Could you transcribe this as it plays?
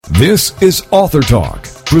This is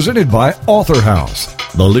AuthorTalk, presented by Author House,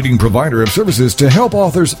 the leading provider of services to help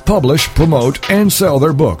authors publish, promote, and sell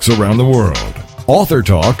their books around the world.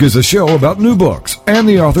 AuthorTalk is a show about new books and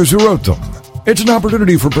the authors who wrote them. It's an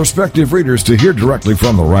opportunity for prospective readers to hear directly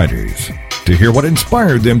from the writers, to hear what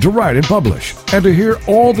inspired them to write and publish, and to hear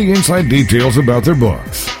all the inside details about their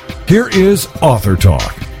books. Here is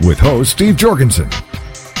AuthorTalk with host Steve Jorgensen.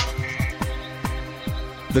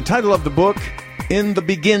 The title of the book, In the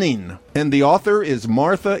Beginning, and the author is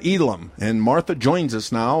Martha Elam, and Martha joins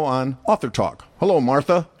us now on AuthorTalk. Hello,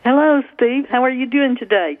 Martha. Hello, Steve. How are you doing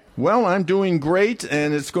today? Well, I'm doing great,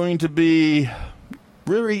 and it's going to be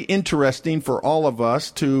really interesting for all of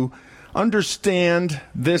us to understand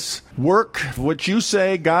this work, which you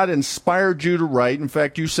say God inspired you to write. In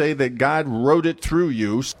fact, you say that God wrote it through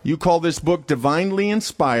you. You call this book divinely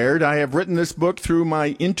inspired. I have written this book through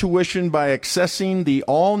my intuition by accessing the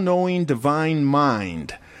all-knowing divine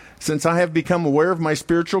mind. Since I have become aware of my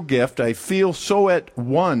spiritual gift, I feel so at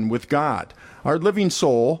one with God. Our living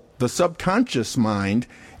soul, the subconscious mind,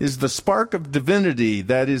 is the spark of divinity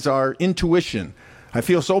that is our intuition. I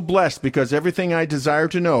feel so blessed because everything I desire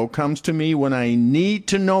to know comes to me when I need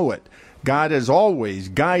to know it. God is always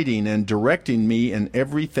guiding and directing me in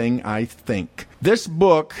everything I think. This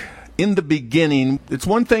book, In the Beginning, it's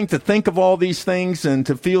one thing to think of all these things and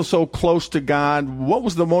to feel so close to God. What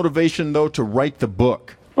was the motivation, though, to write the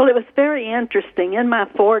book? Well, it was very interesting. In my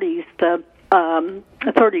 30s to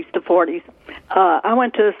 40s, I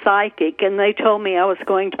went to a psychic, and they told me I was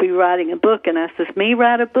going to be writing a book. And I said, me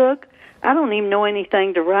write a book? I don't even know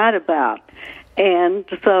anything to write about. And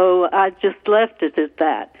so I just left it at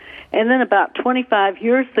that. And then about 25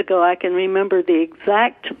 years ago, I can remember the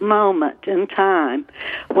exact moment in time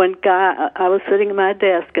when I was sitting at my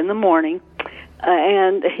desk in the morning,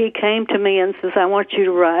 and he came to me and says, I want you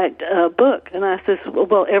to write a book. And I says,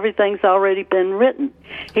 well, everything's already been written.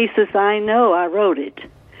 He says, I know, I wrote it.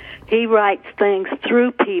 He writes things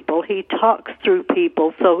through people. He talks through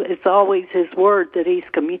people, so it's always his word that he's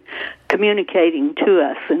communicating to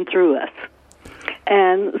us and through us.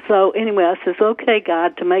 And so anyway, I says, okay,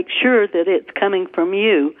 God, to make sure that it's coming from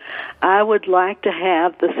you, I would like to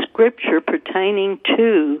have the scripture pertaining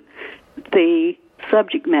to the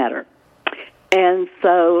subject matter. And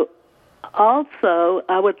so also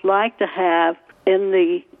I would like to have in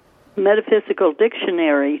the metaphysical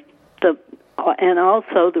dictionary and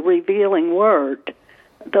also the revealing word.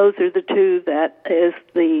 Those are the two that is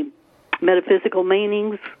the metaphysical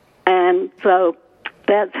meanings. And so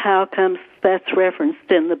that's how that's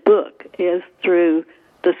referenced in the book, is through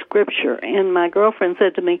the scripture. And my girlfriend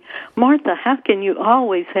said to me, Martha, how can you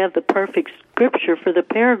always have the perfect scripture for the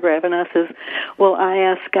paragraph? And I says, well, I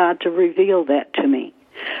asked God to reveal that to me.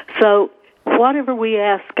 So whatever we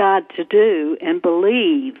ask God to do and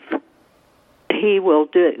believe, He will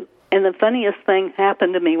do. And the funniest thing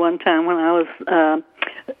happened to me one time when I was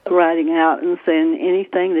writing out and saying,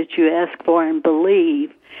 anything that you ask for and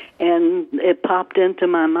believe, and it popped into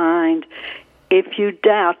my mind, if you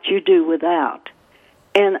doubt, you do without.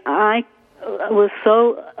 And I was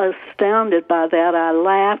so astounded by that, I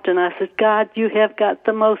laughed, and I said, God, you have got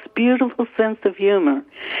the most beautiful sense of humor,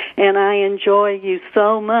 and I enjoy you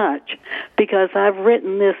so much because I've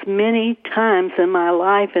written this many times in my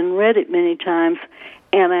life and read it many times,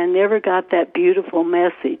 and I never got that beautiful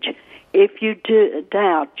message. If you do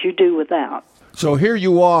doubt, you do without. So here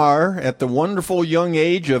you are at the wonderful young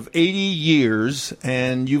age of 80 years,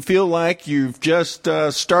 and you feel like you've just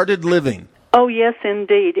started living. Oh, yes,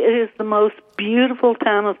 indeed. It is the most beautiful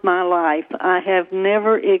time of my life. I have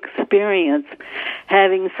never experienced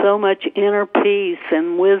having so much inner peace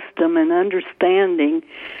and wisdom and understanding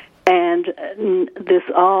and this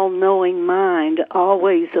all-knowing mind,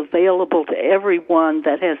 always available to everyone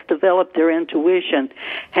that has developed their intuition,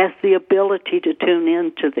 has the ability to tune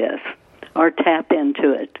into this or tap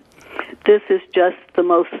into it. This is just the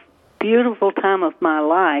most beautiful time of my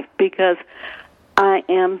life because I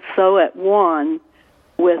am so at one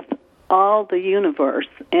with all the universe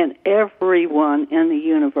and everyone in the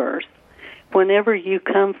universe. Whenever you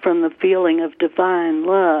come from the feeling of divine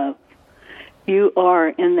love, you are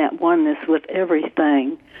in that oneness with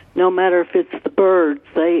everything. No matter if it's the birds,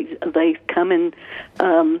 they come and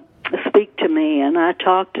speak to me, and I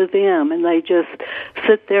talk to them, and they just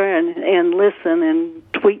sit there and listen and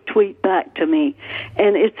tweet back to me.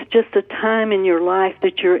 And it's just a time in your life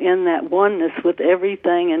that you're in that oneness with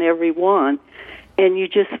everything and everyone, and you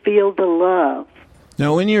just feel the love.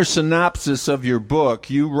 Now, in your synopsis of your book,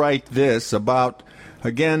 you write this about,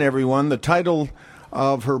 again, everyone, the title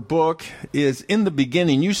of her book is in the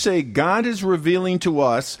beginning. You say God is revealing to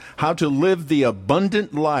us how to live the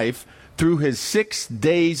abundant life through his 6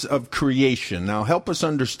 days of creation. Now, help us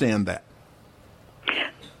understand that.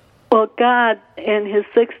 Well, God, in his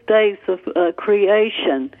 6 days of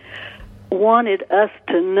creation, wanted us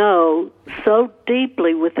to know so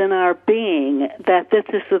deeply within our being that this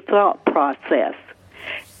is a thought process.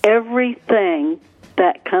 Everything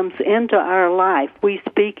that comes into our life, we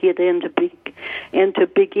speak it into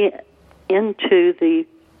the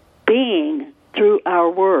being through our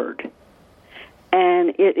word. And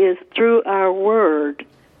it is through our word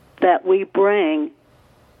that we bring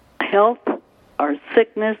health or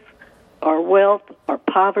sickness or wealth or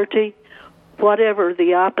poverty, whatever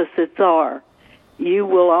the opposites are. You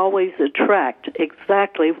will always attract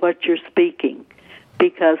exactly what you're speaking,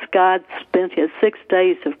 because God spent his 6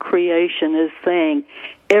 days of creation as saying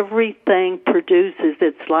everything produces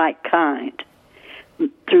its like kind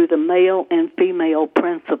through the male and female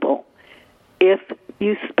principle. If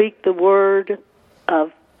you speak the word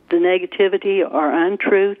of the negativity or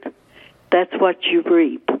untruth, that's what you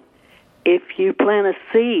reap. If you plant a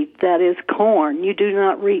seed that is corn, you do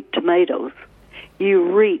not reap tomatoes.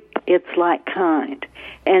 You reap its like kind.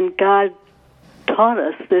 And God taught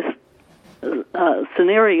us this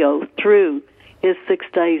scenario through his 6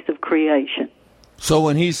 days of creation. So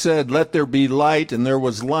when he said, let there be light, and there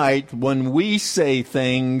was light, when we say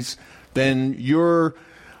things, then you're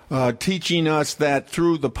teaching us that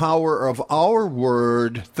through the power of our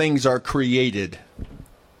word, things are created.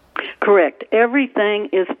 Correct. Everything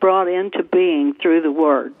is brought into being through the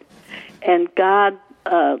word. And God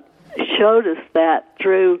showed us that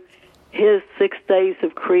through his 6 days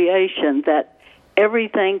of creation, that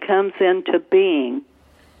everything comes into being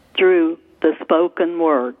through the spoken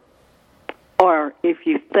word. Or if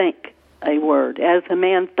you think a word, as a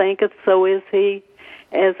man thinketh, so is he.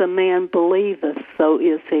 As a man believeth, so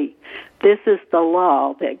is he. This is the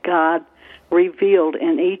law that God revealed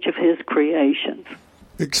in each of his creations.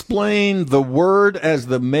 Explain the word as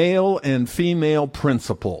the male and female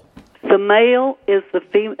principle. The male is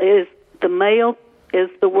the male is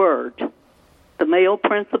the word. The male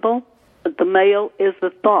principle, the male is the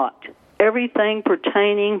thought. Everything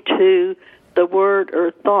pertaining to the word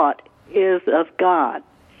or thought is of God.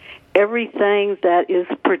 Everything that is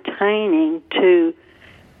pertaining to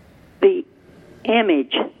the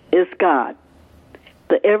image is God.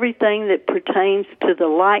 Everything that pertains to the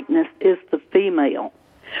likeness is the female,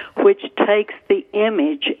 which takes the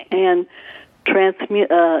image and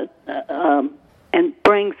and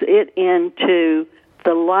brings it into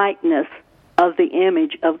the likeness of the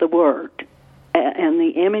image of the word. And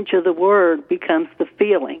the image of the word becomes the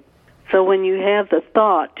feeling. So when you have the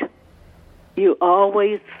thought, you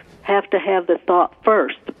always have to have the thought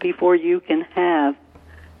first before you can have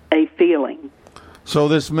a feeling. So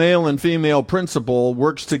this male and female principle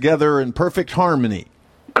works together in perfect harmony.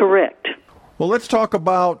 Correct. Well, let's talk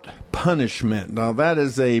about punishment. Now, that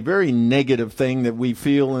is a very negative thing that we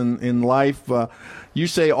feel in life. You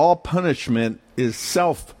say all punishment is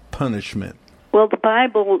self-punishment. Well, the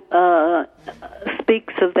Bible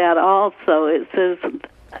speaks of that also. It says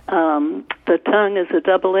the tongue is a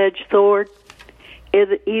double-edged sword.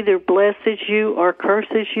 It either blesses you or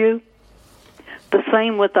curses you. The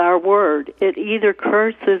same with our word. It either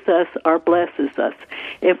curses us or blesses us.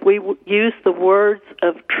 If we use the words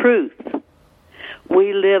of truth,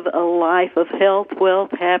 we live a life of health,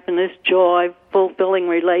 wealth, happiness, joy, fulfilling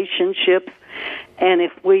relationships. And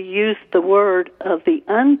if we use the word of the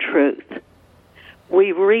untruth,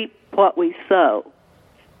 we reap what we sow.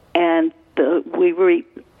 And we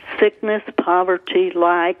reap sickness, poverty,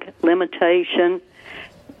 lack, limitation,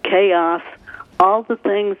 chaos, all the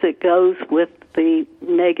things that goes with the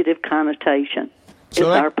negative connotation is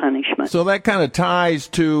our punishment. So that kind of ties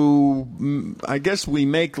to, I guess we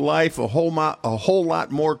make life a whole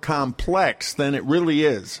lot more complex than it really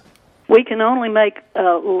is. We can only make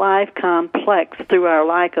life complex through our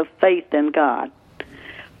lack of faith in God.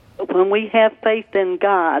 When we have faith in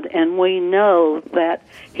God and we know that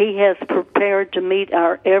he has prepared to meet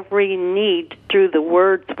our every need through the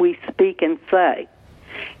words we speak and say,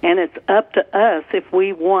 and it's up to us if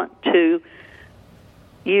we want to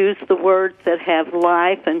use the words that have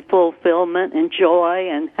life and fulfillment and joy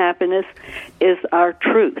and happiness is our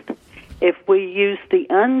truth. If we use the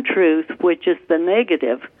untruth, which is the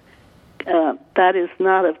negative, that is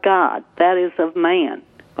not of God. That is of man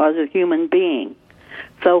or the human being.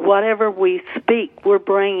 So whatever we speak, we're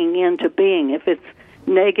bringing into being. If it's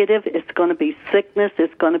negative, it's going to be sickness.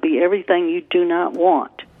 It's going to be everything you do not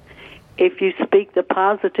want. If you speak the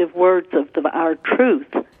positive words of our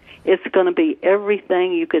truth, it's going to be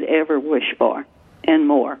everything you could ever wish for and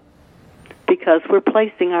more, because we're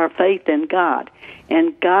placing our faith in God.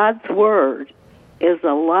 And God's Word is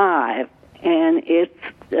alive, and it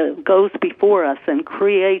goes before us and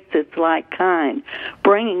creates its like kind,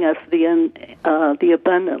 bringing us the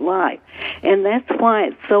abundant life. And that's why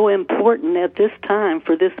it's so important at this time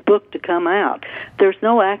for this book to come out. There's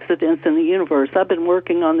no accidents in the universe. I've been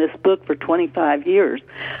working on this book for 25 years,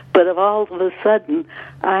 but all of a sudden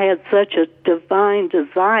I had such a divine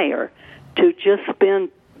desire to just spend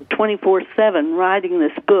 24/7 writing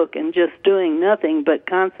this book and just doing nothing but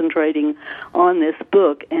concentrating on this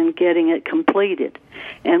book and getting it completed.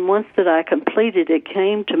 And once that I completed it,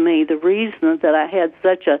 came to me the reason that I had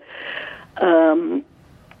such a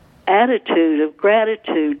attitude of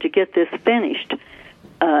gratitude to get this finished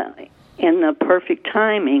in the perfect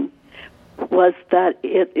timing was that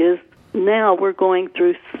it is now we're going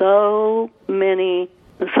through so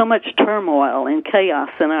much turmoil and chaos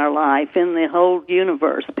in our life, in the whole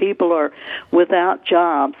universe. People are without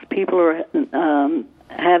jobs. People are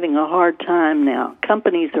having a hard time now.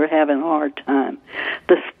 Companies are having a hard time.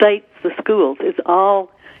 The states, the schools,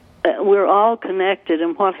 we're all connected,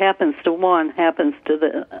 and what happens to one happens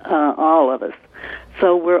to all of us.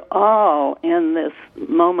 So we're all in this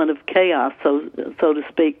moment of chaos, so to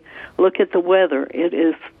speak. Look at the weather. It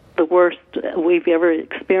is the worst we've ever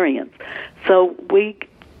experienced. So we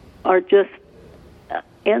are just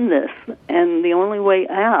in this, and the only way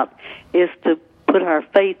out is to put our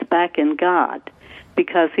faith back in God,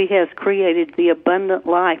 because He has created the abundant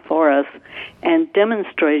life for us and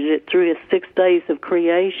demonstrated it through His 6 days of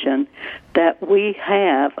creation that we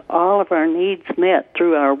have all of our needs met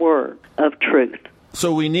through our word of truth.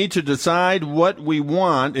 So we need to decide what we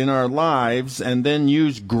want in our lives and then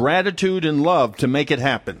use gratitude and love to make it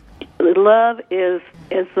happen. Love is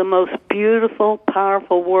the most beautiful,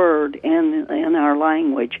 powerful word in our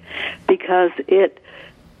language, because it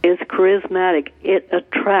is charismatic. It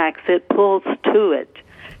attracts, it pulls to it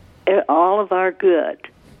all of our good.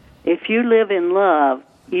 If you live in love,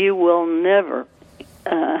 you will never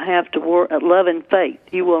have to worry. Love and faith,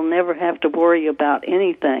 you will never have to worry about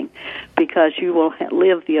anything, because you will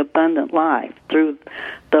live the abundant life through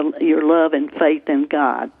your love and faith in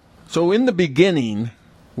God. So in the beginning,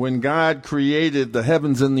 when God created the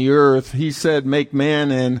heavens and the earth, He said, make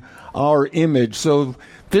man in our image. So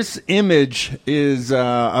this image is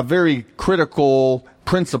a very critical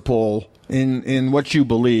principle in what you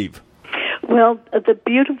believe. Well, the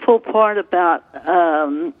beautiful part about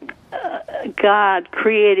God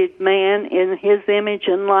created man in His image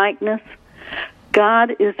and likeness,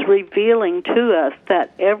 God is revealing to us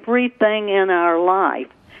that everything in our life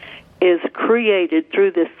is created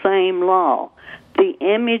through the same law. The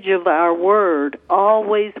image of our word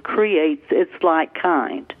always creates its like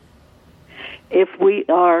kind. If we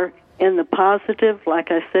are in the positive,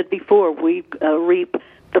 like I said before, we reap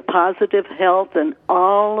the positive health and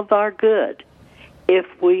all of our good. If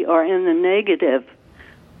we are in the negative,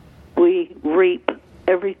 we reap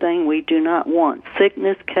everything we do not want.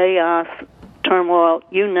 Sickness, chaos, turmoil,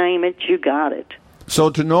 you name it, you got it. So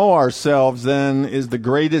to know ourselves, then, is the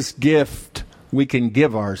greatest gift we can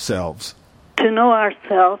give ourselves. To know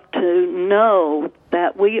ourselves, to know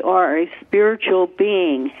that we are a spiritual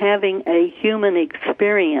being having a human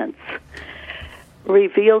experience,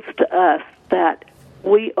 reveals to us that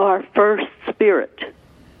we are first spirit.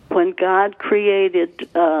 When God created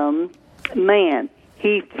man,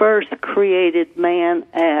 He first created man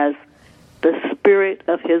as the spirit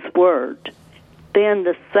of His word. Then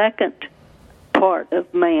the second part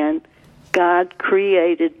of man, God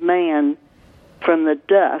created man from the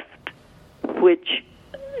dust, which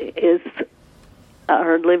is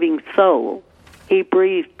our living soul. He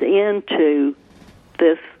breathed into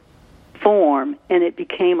this form, and it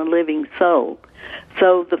became a living soul.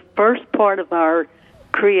 So the first part of our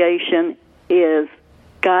creation is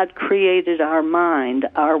God created our mind,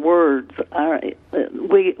 our words.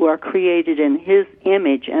 We are created in His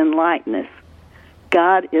image and likeness.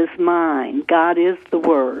 God is mind. God is the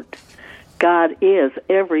Word. God is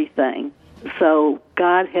everything. So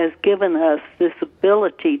God has given us this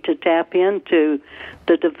ability to tap into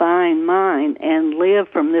the divine mind and live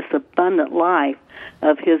from this abundant life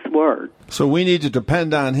of His Word. So we need to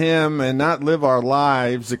depend on Him and not live our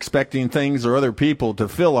lives expecting things or other people to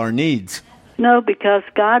fill our needs. No, because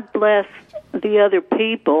God bless the other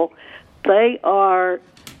people. They are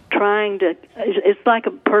trying to, it's like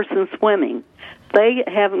a person swimming. They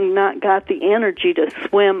have not got the energy to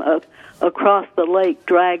swim across the lake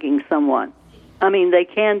dragging someone. I mean, they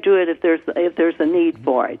can do it if there's a need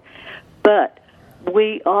for it. But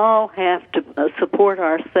we all have to support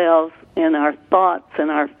ourselves in our thoughts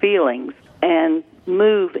and our feelings and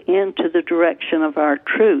move into the direction of our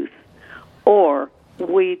truth, or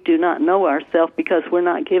we do not know ourselves because we're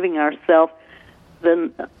not giving ourselves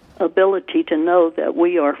the ability to know that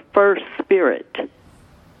we are first spirit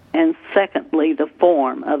and secondly the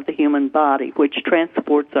form of the human body, which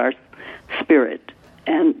transports our spirit.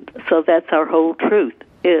 And so that's our whole truth,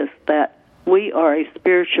 is that we are a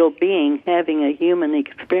spiritual being having a human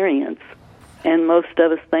experience. And most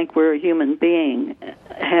of us think we're a human being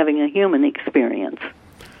having a human experience.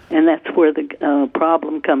 And that's where the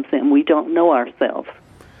problem comes in. We don't know ourselves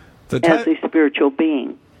as a spiritual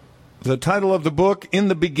being. The title of the book, In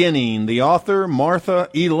the Beginning, the author, Martha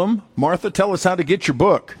Elam. Martha, tell us how to get your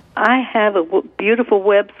book. I have a beautiful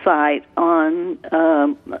website on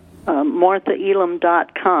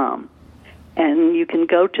marthaelam.com. And you can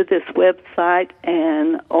go to this website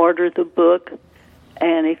and order the book.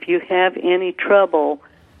 And if you have any trouble,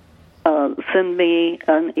 send me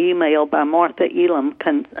an email by Martha Elam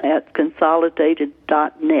at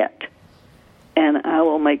consolidated.net, and I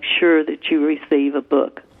will make sure that you receive a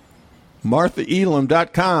book.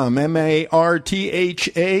 MarthaElam.com,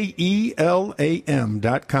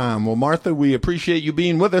 MarthaElam.com. Well, Martha, we appreciate you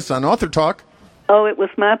being with us on AuthorTalk. Oh, it was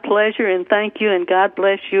my pleasure, and thank you, and God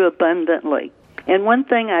bless you abundantly. And one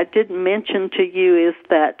thing I didn't mention to you is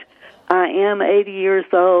that I am 80 years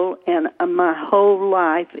old, and my whole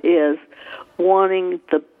life is wanting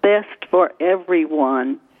the best for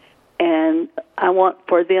everyone, and I want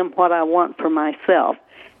for them what I want for myself,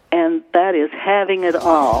 and that is having it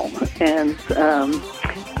all. And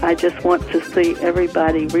I just want to see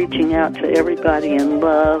everybody reaching out to everybody in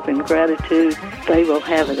love and gratitude. They will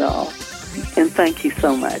have it all. And thank you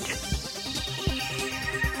so much.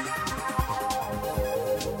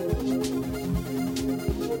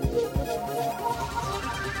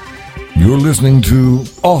 You're listening to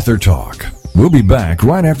Author Talk. We'll be back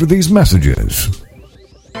right after these messages.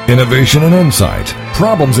 Innovation and insight,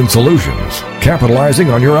 problems and solutions,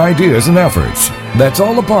 capitalizing on your ideas and efforts. That's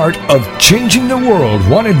all a part of Changing the World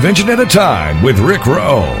One Invention at a Time with Rick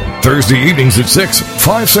Rowe. Thursday evenings at 6,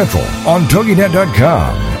 5 Central on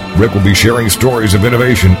TogiNet.com. Rick will be sharing stories of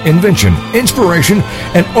innovation, invention, inspiration,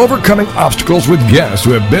 and overcoming obstacles with guests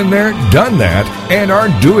who have been there, done that, and are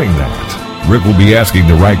doing that. Rick will be asking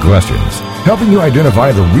the right questions, helping you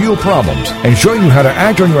identify the real problems, and showing you how to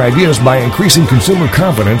act on your ideas by increasing consumer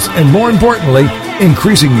confidence and, more importantly,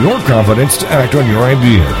 increasing your confidence to act on your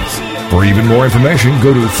ideas. For even more information,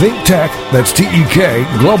 go to ThinkTech, that's TEK,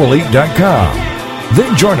 globally.com.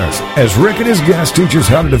 Then join us as Rick and his guests teach us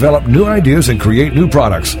how to develop new ideas and create new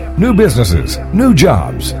products, new businesses, new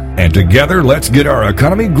jobs. And together, let's get our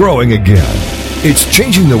economy growing again. It's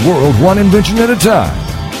Changing the World One Invention at a Time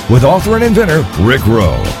with author and inventor Rick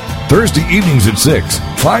Rowe. Thursday evenings at 6,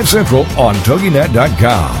 5 Central on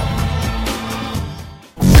TogiNet.com.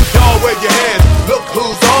 Y'all wave your hands, look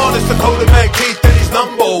who's on. It's Dakota Man Keith and he's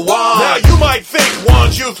number one. Now you might think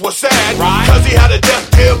Juan's youth was sad, right? Cause he had a death,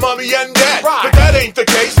 dear mommy and dad, right? But that ain't the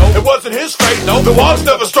case, it wasn't his fate. No, the Juans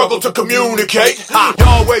never struggled to communicate.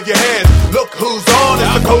 Y'all wave your hands, look who's on.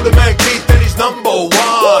 It's Dakota Man Keith and he's number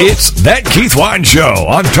one. It's That Keith Wan Show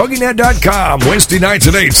on TogiNet.com, Wednesday nights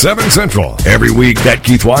at 8, 7 Central. Every week, That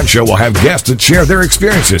Keith Wan Show will have guests that share their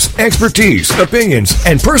experiences, expertise, opinions,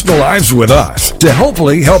 and personal lives with us to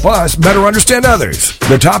hopefully help us better understand others.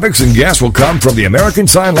 The topics and guests will come from the American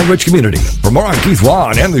Sign Language community. For more on Keith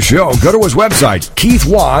Wan and the show, go to his website,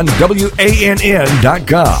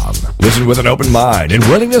 KeithWan.com. Listen with an open mind and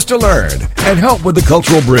willingness to learn and help with the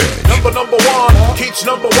cultural bridge. Number one, Keith's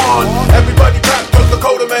number one. Everybody clap cause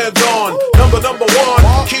Dakota Man's on. Number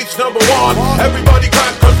one, Keith's number one. Everybody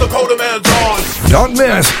clap cause Dakota Man's on. Don't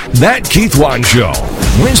miss That Keith Wan Show,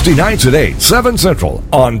 Wednesday nights at 8, 7 Central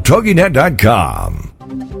on TogiNet.com.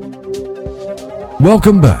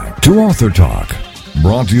 Welcome back to Author Talk,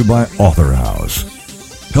 brought to you by Author House,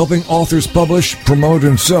 helping authors publish, promote,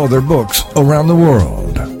 and sell their books around the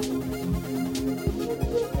world.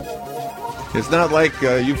 It's not like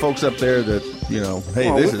you folks up there that,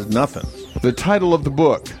 hey, this is nothing. The title of the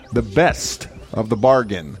book, The Best of the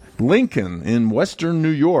Bargain, Lincoln in Western New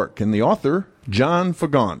York, and the author, John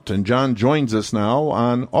Fagant. And John joins us now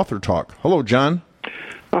on Author Talk. Hello, John.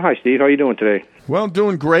 Oh, hi, Steve. How are you doing today? Well,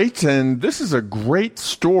 doing great, and this is a great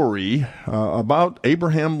story about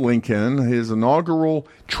Abraham Lincoln, his inaugural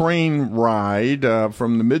train ride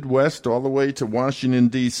from the Midwest all the way to Washington,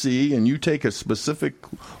 D.C., and you take a specific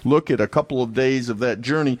look at a couple of days of that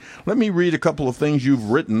journey. Let me read a couple of things you've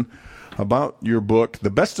written about your book. The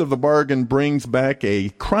Best of the Bargain brings back a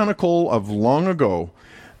chronicle of long ago.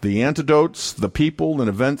 the anecdotes, the people, and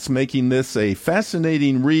events making this a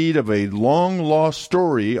fascinating read of a long-lost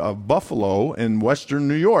story of Buffalo in western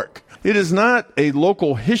New York. It is not a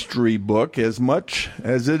local history book as much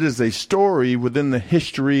as it is a story within the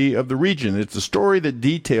history of the region. It's a story that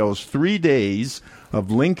details 3 days of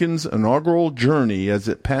Lincoln's inaugural journey as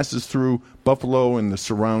it passes through Buffalo and the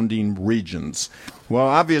surrounding regions. Well,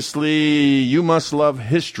 obviously, you must love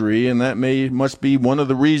history, and that must be one of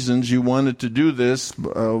the reasons you wanted to do this.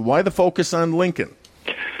 Why the focus on Lincoln?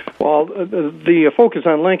 Well, the focus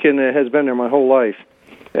on Lincoln has been there my whole life,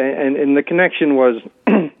 and the connection was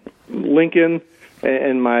Lincoln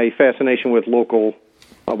and my fascination with local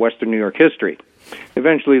Western New York history.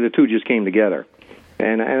 Eventually, the two just came together.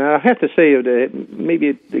 And I have to say that maybe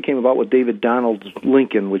it came about with David Donald's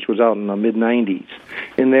Lincoln, which was out in the mid-'90s.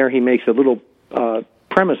 In there, he makes a little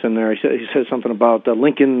premise in there. He says something about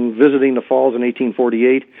Lincoln visiting the Falls in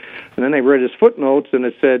 1848. And then I read his footnotes, and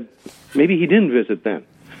it said maybe he didn't visit then.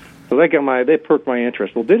 So that perked my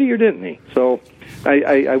interest. Well, did he or didn't he? So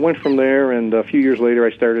I went from there, and a few years later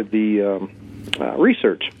I started the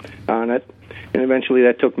research on it, and eventually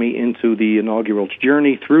that took me into the inaugural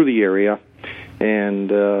journey through the area, and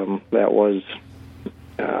that was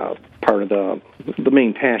part of the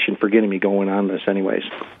main passion for getting me going on this anyways.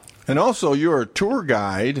 And also you're a tour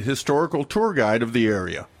guide, historical tour guide of the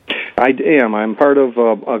area. I am. I'm part of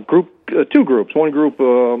a group, two groups. One group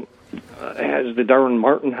has the Darwin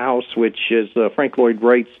Martin House, which is Frank Lloyd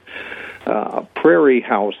Wright's Prairie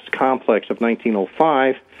House complex of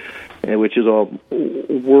 1905, which is a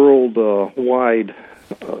worldwide,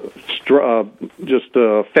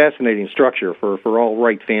 fascinating structure for all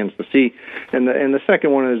Wright fans to see. And the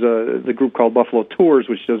second one is the group called Buffalo Tours,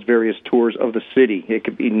 which does various tours of the city. It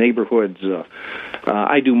could be neighborhoods.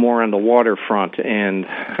 I do more on the waterfront and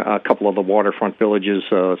a couple of the waterfront villages,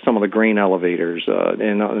 some of the grain elevators,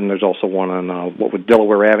 and there's also one on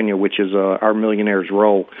Delaware Avenue, which is our Millionaire's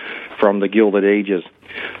Row from the Gilded Ages.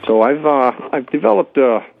 So I've developed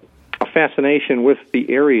a fascination with the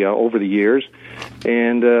area over the years,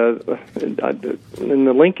 and in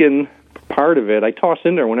the Lincoln part of it, I toss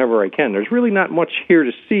in there whenever I can. There's really not much here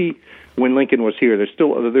to see when Lincoln was here. There's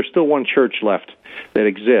still one church left that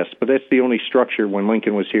exists, but that's the only structure when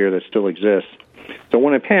Lincoln was here that still exists. So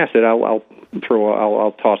when I pass it, I'll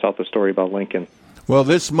toss out the story about Lincoln. Well,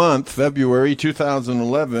 this month, February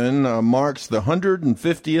 2011, marks the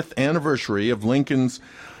 150th anniversary of Lincoln's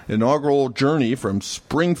inaugural journey from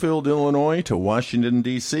Springfield, Illinois to Washington,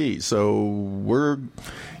 D.C. So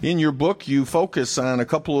in your book, you focus on a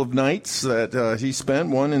couple of nights that he spent,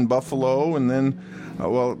 one in Buffalo and then,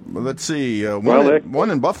 let's see,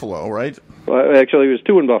 one in Buffalo, right? Well, actually, it was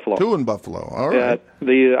two in Buffalo. Two in Buffalo, all right.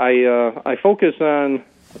 I focus on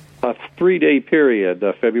a 3-day period,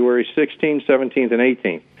 February 16th, 17th, and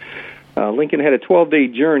 18th. Lincoln had a 12-day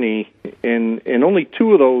journey, and only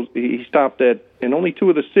two of those he stopped at. In only two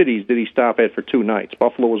of the cities did he stop at for 2 nights.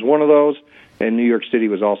 Buffalo was one of those, and New York City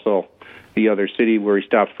was also the other city where he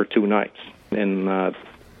stopped for 2 nights. And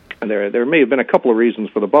there may have been a couple of reasons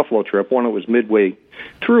for the Buffalo trip. One, it was midway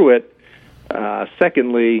through it.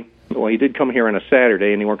 Secondly, he did come here on a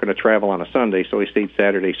Saturday, and he weren't going to travel on a Sunday, so he stayed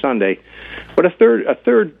Saturday, Sunday. But a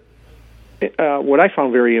third, what I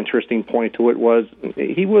found very interesting point to it was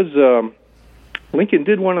Lincoln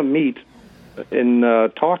did want to meet and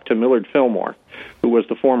talk to Millard Fillmore, who was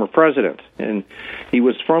the former president. And he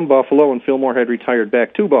was from Buffalo, and Fillmore had retired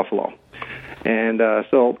back to Buffalo. And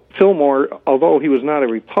so Fillmore, although he was not a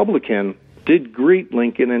Republican, did greet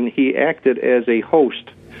Lincoln, and he acted as a host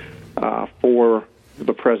for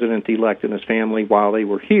the president-elect and his family while they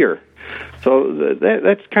were here. So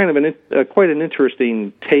that's kind of quite an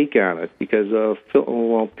interesting take on it, because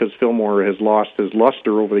Fillmore has lost his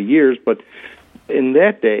luster over the years, but in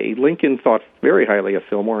that day, Lincoln thought very highly of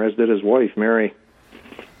Fillmore, as did his wife, Mary.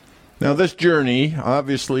 Now, this journey,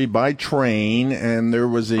 obviously by train, and there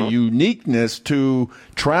was a uniqueness to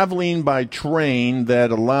traveling by train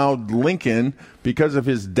that allowed Lincoln, because of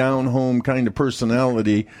his down-home kind of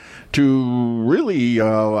personality, to really,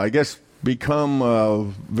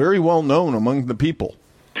 become very well known among the people.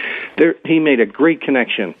 He made a great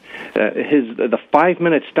connection. The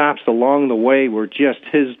 5-minute stops along the way were just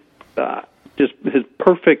his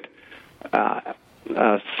perfect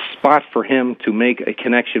spot for him to make a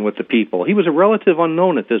connection with the people. He was a relative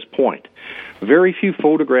unknown at this point. Very few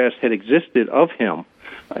photographs had existed of him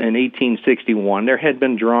in 1861. There had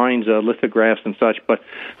been drawings, lithographs and such, but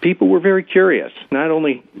people were very curious, not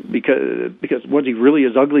only because was he really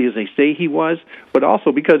as ugly as they say he was, but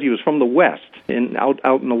also because he was from the West. And out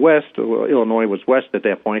in the West, Illinois was west at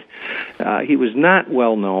that point, he was not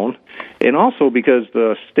well known, and also because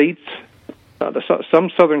the states,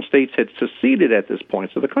 some southern states had seceded at this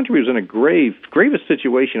point, so the country was in a gravest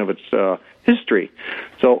situation of its history.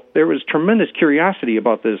 So there was tremendous curiosity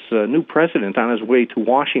about this new president on his way to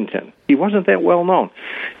Washington. He wasn't that well known,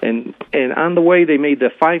 and on the way they made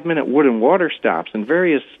the 5-minute wood and water stops in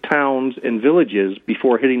various towns and villages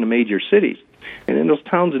before hitting the major cities. And in those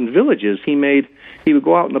towns and villages, he would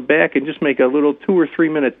go out in the back and just make a little 2 or 3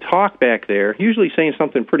 minute talk back there, usually saying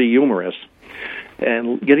something pretty humorous,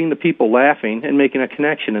 and getting the people laughing and making a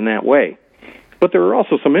connection in that way. But there were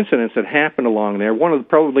also some incidents that happened along there. One of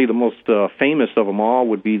probably the most famous of them all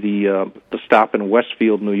would be the stop in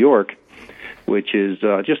Westfield, New York, which is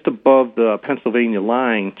just above the Pennsylvania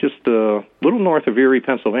line, just a little north of Erie,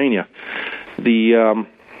 Pennsylvania. He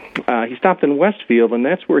stopped in Westfield, and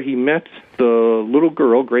that's where he met the little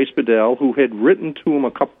girl, Grace Bedell, who had written to him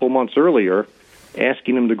a couple months earlier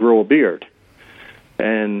asking him to grow a beard.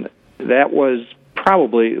 And that was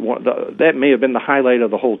probably that may have been the highlight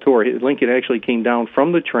of the whole tour. Lincoln actually came down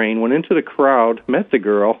from the train, went into the crowd, met the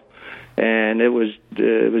girl, and it was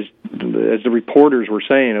as the reporters were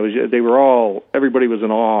saying, everybody was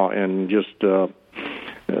in awe, and just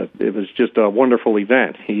it was just a wonderful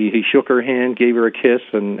event. He shook her hand, gave her a kiss,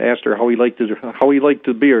 and asked her how he liked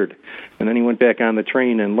the beard, and then he went back on the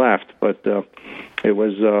train and left. But it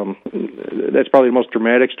was that's probably the most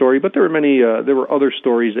dramatic story. But there were other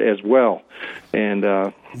stories as well.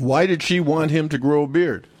 And why did she want him to grow a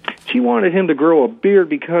beard? She wanted him to grow a beard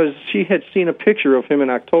because she had seen a picture of him in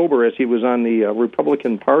October as he was on the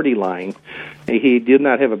Republican Party line. He did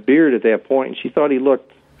not have a beard at that point, and she thought he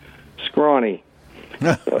looked scrawny.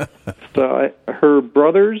 So her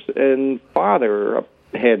brothers and father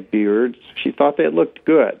had beards. She thought that looked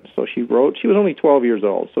good. So she was only 12 years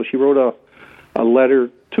old, so she wrote a letter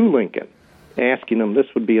to Lincoln asking him, this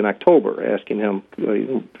would be in October, asking him,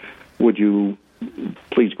 would you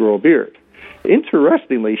please grow a beard?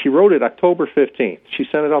 Interestingly, she wrote it October 15th. She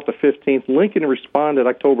sent it out the 15th. Lincoln responded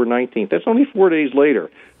October 19th. That's only 4 days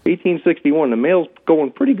later, 1861. The mail's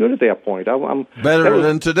going pretty good at that point. Better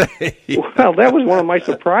than today. Well, that was one of my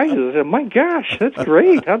surprises. I said, my gosh, that's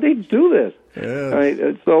great. How'd they do this?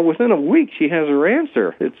 Yes. So within a week, she has her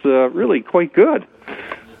answer. It's really quite good.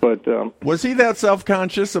 But was he that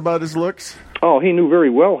self-conscious about his looks? Oh, he knew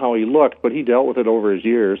very well how he looked, but he dealt with it over his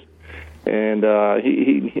years. And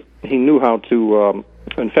he knew how to.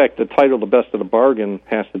 In fact, the title "The Best of the Bargain"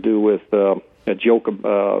 has to do with a joke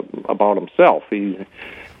about himself.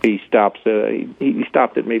 He stopped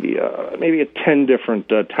at maybe 10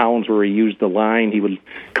 different towns where he used the line. He would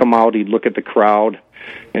come out, he'd look at the crowd,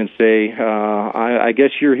 and say, "I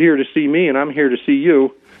guess you're here to see me, and I'm here to see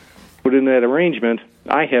you." But in that arrangement,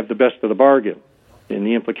 I have the best of the bargain, and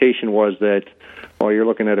the implication was that, well, you're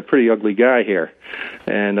looking at a pretty ugly guy here.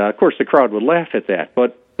 And, of course, the crowd would laugh at that.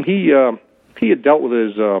 But he had dealt with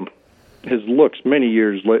his looks many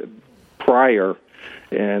years prior,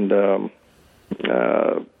 and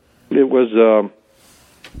it was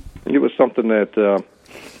something that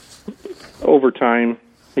over time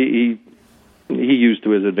he used to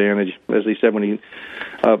his advantage. As he said, when he,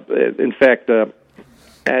 in fact,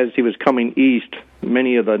 as he was coming east,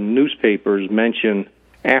 many of the newspapers mention,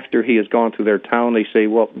 after he has gone through their town, they say,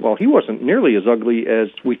 well, he wasn't nearly as ugly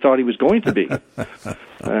as we thought he was going to be,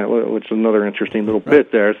 which is another interesting little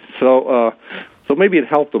bit there. So maybe it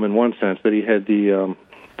helped him in one sense that he had the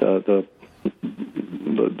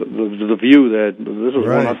view that this is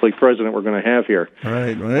one ugly president we're going to have here.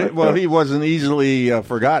 Right. Well, he wasn't easily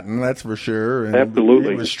forgotten, that's for sure. And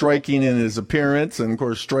absolutely. He was striking in his appearance and, of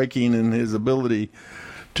course, striking in his ability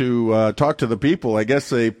to talk to the people. I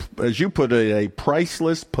guess, as you put it, a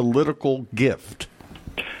priceless political gift.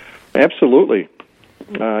 Absolutely.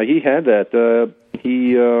 He had that.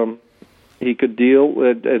 He could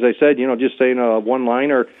deal, as I said, just saying a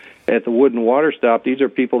one-liner at the wood and water stop. These are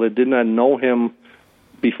people that did not know him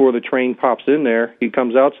before the train pops in there. He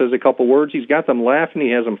comes out, says a couple words. He's got them laughing.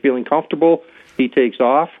 He has them feeling comfortable. He takes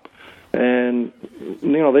off. And,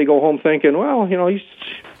 they go home thinking, well,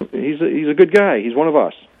 he's a good guy. He's one of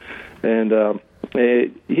us. And at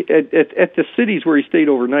the cities where he stayed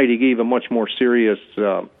overnight, he gave a much more serious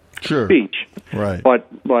speech. Right. But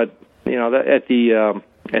at the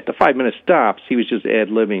 5-minute stops, he was just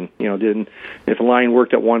ad-libbing. If a line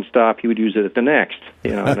worked at one stop, he would use it at the next.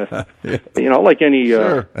 Like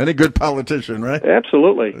any good politician, right?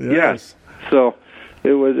 Absolutely. Yes. So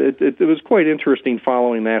it was quite interesting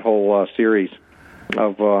following that whole series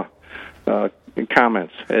of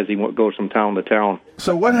comments as he goes from town to town.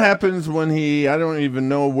 So what happens when I don't even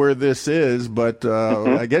know where this is, but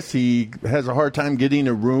I guess he has a hard time getting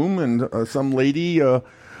a room, and some lady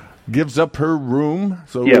gives up her room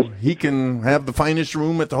so Yes. he can have the finest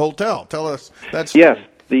room at the hotel. Tell us that's Yes,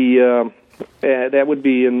 that would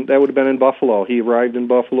have been in Buffalo. He arrived in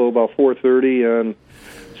Buffalo about 4:30 on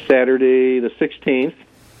Saturday the 16th,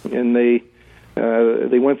 and they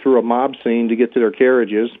went through a mob scene to get to their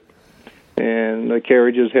carriages. And the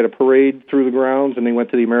carriages had a parade through the grounds, and they went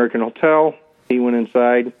to the American Hotel. He went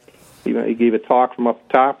inside. He gave a talk from up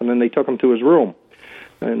top, and then they took him to his room.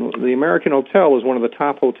 And the American Hotel was one of the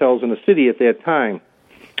top hotels in the city at that time.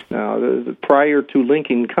 Now, prior to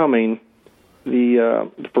Lincoln coming, the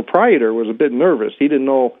proprietor was a bit nervous. He didn't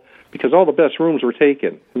know, because all the best rooms were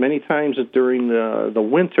taken. Many times during the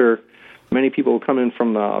winter, many people would come in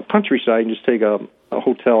from the countryside and just take a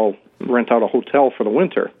hotel, rent out a hotel for the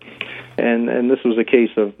winter. And this was a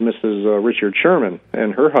case of Mrs. Richard Sherman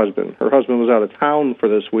and her husband. Her husband was out of town for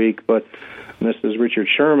this week, but Mrs. Richard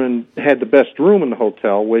Sherman had the best room in the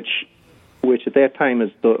hotel, which at that time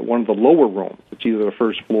is one of the lower rooms. It's either the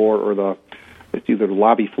first floor or it's either the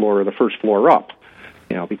lobby floor or the first floor up.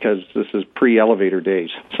 Because this is pre-elevator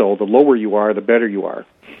days. So the lower you are, the better you are.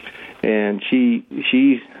 And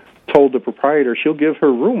she told the proprietor she'll give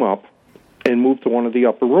her room up and move to one of the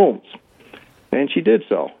upper rooms. And she did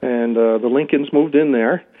so. And the Lincolns moved in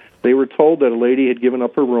there. They were told that a lady had given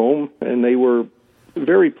up her room, and they were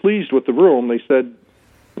very pleased with the room. They said,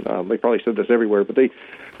 they probably said this everywhere, but they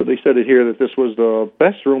said it here that this was the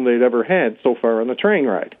best room they'd ever had so far on the train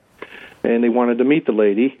ride. And they wanted to meet the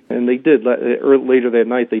lady, and they did. Later that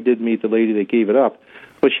night, they did meet the lady that gave it up.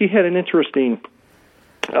 But she had an interesting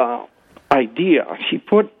idea.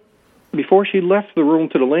 Before she left the room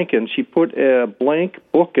to the Lincolns, she put a blank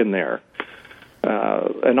book in there,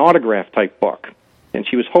 an autograph-type book, and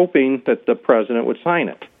she was hoping that the president would sign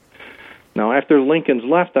it. Now, after the Lincolns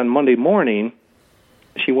left on Monday morning,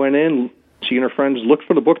 she went in, she and her friends looked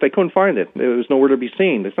for the book. They couldn't find it. It was nowhere to be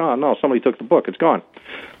seen. They said, oh, no, somebody took the book. It's gone.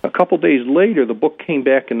 A couple days later, the book came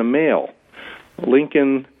back in the mail.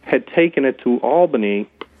 Lincoln had taken it to Albany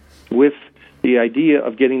with the idea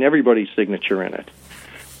of getting everybody's signature in it.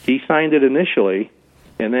 He signed it initially,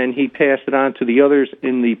 and then he passed it on to the others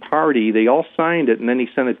in the party. They all signed it, and then he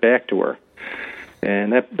sent it back to her.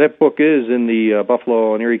 And that book is in the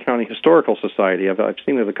Buffalo and Erie County Historical Society. I've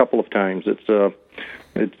seen it a couple of times. It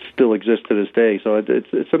still exists to this day, so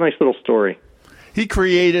it's a nice little story. He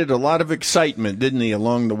created a lot of excitement, didn't he,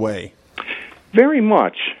 along the way? Very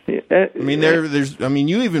much. I mean,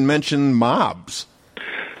 you even mentioned mobs.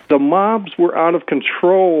 The mobs were out of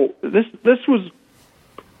control. This was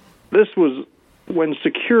when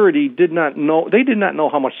security did not know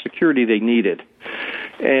how much security they needed.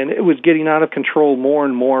 And it was getting out of control more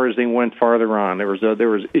and more as they went farther on. There was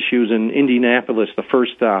issues in Indianapolis, the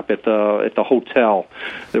first stop at the hotel.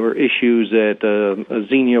 There were issues at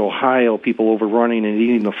Xenia, Ohio, people overrunning and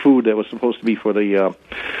eating the food that was supposed to be for the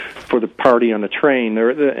party on the train.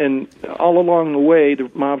 And all along the way,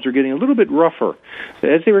 the mobs were getting a little bit rougher.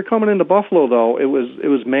 As they were coming into Buffalo, though, it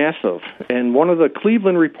was massive. And one of the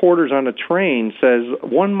Cleveland reporters on the train says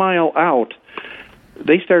 1 mile out,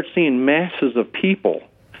 they start seeing masses of people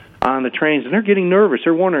on the trains, and they're getting nervous.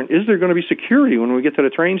 They're wondering, is there going to be security when we get to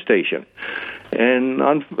the train station? And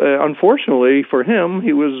unfortunately for him,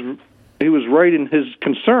 he was right in his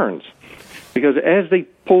concerns, because as they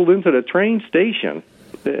pulled into the train station,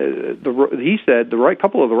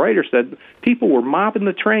 couple of the writers said people were mobbing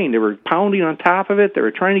the train. They were pounding on top of it. They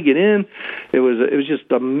were trying to get in. It was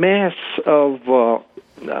just a mass of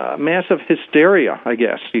massive hysteria, I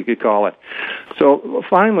guess you could call it. So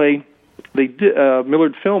finally,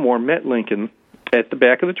 Millard Fillmore met Lincoln at the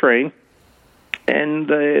back of the train, and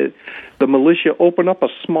the militia opened up a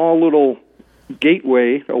small little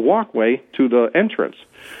gateway, a walkway to the entrance.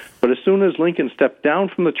 But as soon as Lincoln stepped down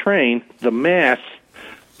from the train, the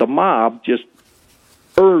mob just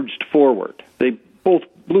urged forward. They both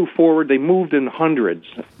blew forward. They moved in hundreds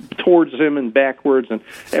towards him and backwards, and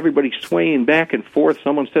everybody swaying back and forth.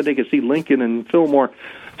 Someone said they could see Lincoln and Fillmore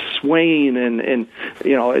swaying, and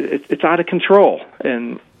it's out of control.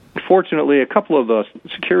 And fortunately, a couple of the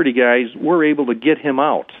security guys were able to get him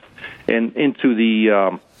out and into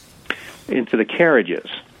the carriages.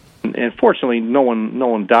 And fortunately, no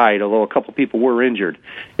one died, although a couple of people were injured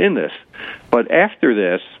in this. But after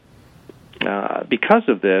this, because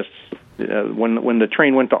of this, when the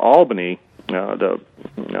train went to Albany,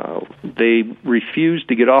 they refused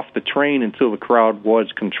to get off the train until the crowd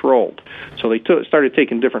was controlled. So they started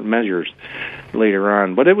taking different measures later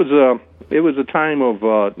on. But it was a time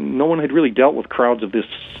of no one had really dealt with crowds of this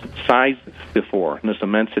size before, and this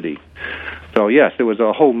immensity. So yes, it was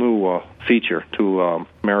a whole new feature to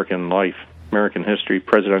American life, American history,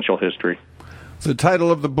 presidential history. The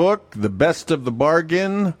title of the book, The Best of the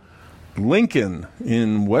Bargain, Lincoln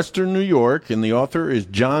in Western New York, and the author is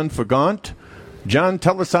John Fagant. John,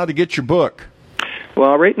 tell us how to get your book.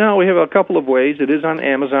 Well, right now we have a couple of ways. It is on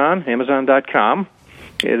Amazon, Amazon.com.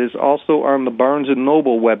 It is also on the Barnes &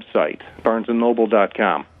 Noble website,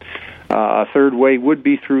 barnesandnoble.com. A third way would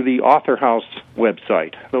be through the Author House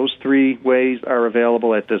website. Those three ways are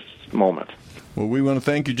available at this moment. Well, we want to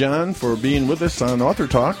thank you, John, for being with us on Author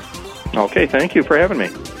Talk. Okay, thank you for having me.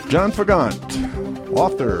 John Fagant,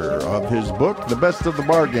 author of his book, The Best of the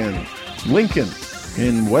Bargain, Lincoln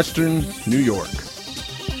in Western New York.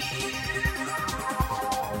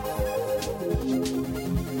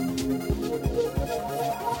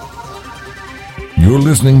 You're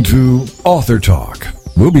listening to Author Talk.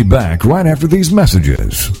 We'll be back right after these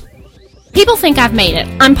messages. People think I've made it.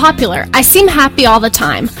 I'm popular. I seem happy all the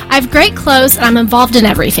time. I have great clothes and I'm involved in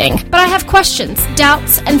everything. But I have questions,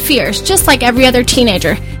 doubts, and fears, just like every other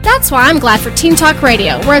teenager. That's why I'm glad for Teen Talk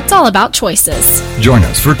Radio, where it's all about choices. Join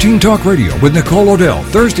us for Teen Talk Radio with Nicole Odell,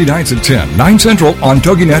 Thursday nights at 10, 9 Central on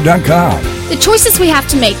TogiNet.com. The choices we have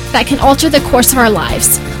to make that can alter the course of our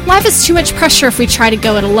lives. Life is too much pressure if we try to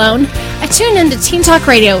go it alone. I tune in to Teen Talk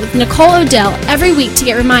Radio with Nicole Odell every week to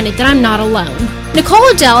get reminded that I'm not alone. Nicole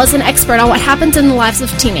Odell is an expert on what happens in the lives of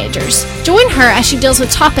teenagers. Join her as she deals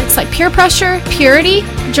with topics like peer pressure, purity,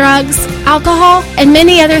 drugs, alcohol, and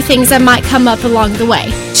many other things that might come up along the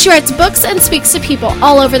way. She writes books and speaks to people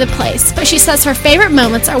all over the place, but she says her favorite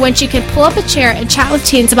moments are when she can pull up a chair and chat with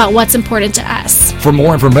teens about what's important to us. For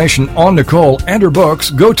more information on Nicole and her books,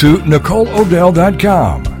 go to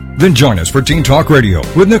NicoleOdell.com. Then join us for Teen Talk Radio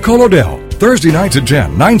with Nicole Odell, Thursday nights at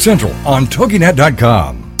 10, 9 Central on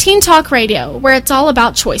TogiNet.com. Teen Talk Radio, where it's all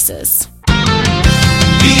about choices. The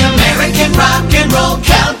American Rock and Roll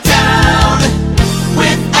Countdown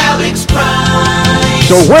with Alex Price.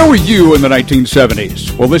 So where were you in the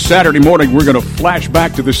 1970s? Well, this Saturday morning, we're going to flash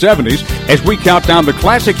back to the 70s as we count down the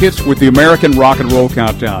classic hits with the American Rock and Roll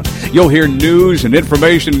Countdown. You'll hear news and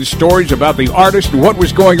information and stories about the artist and what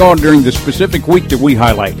was going on during the specific week that we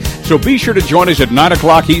highlight. So be sure to join us at 9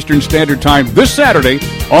 o'clock Eastern Standard Time this Saturday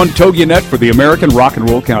on TogiNet for the American Rock and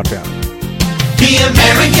Roll Countdown. The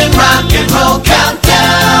American Rock and Roll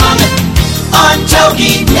Countdown on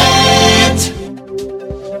TogiNet.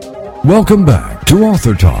 Welcome back to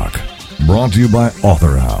Author Talk, brought to you by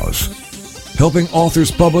Author House, helping authors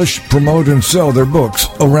publish, promote, and sell their books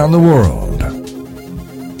around the world.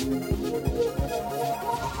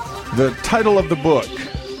 The title of the book,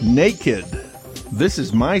 Naked. This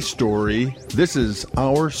is my story. This is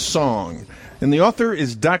our song. And the author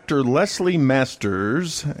is Dr. Leslie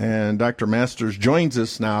Masters, and Dr. Masters joins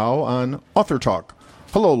us now on Author Talk.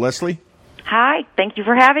 Hello, Leslie. Hi. Thank you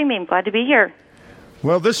for having me. I'm glad to be here.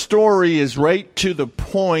 Well, this story is right to the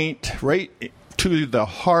point, right to the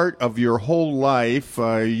heart of your whole life.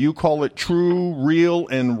 You call it true, real,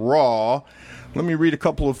 and raw. Let me read a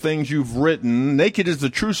couple of things you've written. Naked is the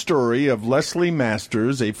true story of Leslie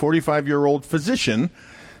Masters, a 45-year-old physician,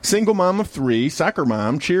 single mom of 3, soccer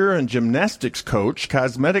mom, cheer and gymnastics coach,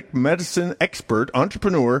 cosmetic medicine expert,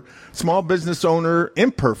 entrepreneur, small business owner,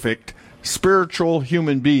 imperfect, spiritual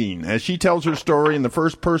human being. As she tells her story in the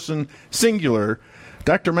first person singular,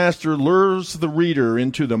 Dr. Master lures the reader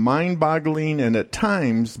into the mind-boggling and at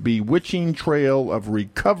times bewitching trail of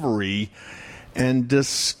recovery and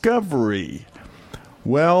discovery.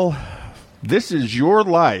 Well, this is your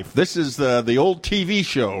life. This is the old TV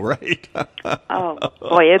show, right? Oh,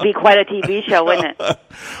 boy, it'd be quite a TV show, wouldn't it?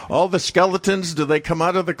 All the skeletons, do they come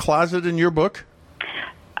out of the closet in your book?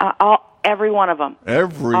 Every one of them.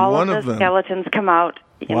 Every all one of them. the skeletons come out,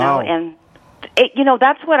 you Wow. know, and,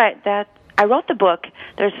 that's what I wrote the book.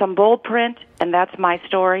 There's some bold print, and that's my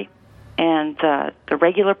story. And the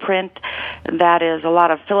regular print, that is a lot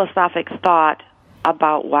of philosophic thought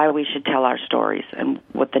about why we should tell our stories and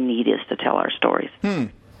what the need is to tell our stories.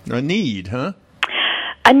 A need, huh?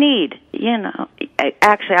 A need, you know.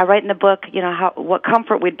 Actually, I write in the book, you know, what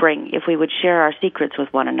comfort we'd bring if we would share our secrets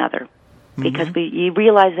with one another. Because you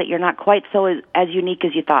realize that you're not quite so as unique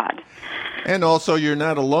as you thought. And also, you're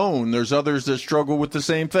not alone. There's others that struggle with the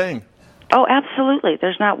same thing. Oh, absolutely.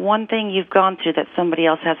 There's not one thing you've gone through that somebody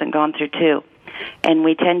else hasn't gone through, too. And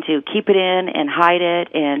we tend to keep it in and hide it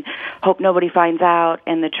and hope nobody finds out.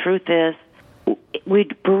 And the truth is, we're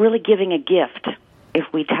really giving a gift if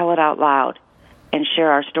we tell it out loud and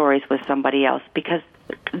share our stories with somebody else because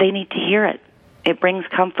they need to hear it. It brings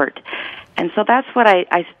comfort. And so that's what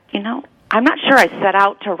I I'm not sure I set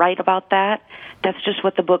out to write about that. That's just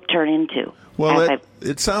what the book turned into. Well,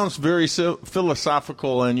 it sounds very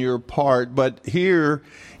philosophical on your part, but here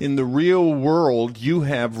in the real world, you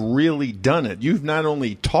have really done it. You've not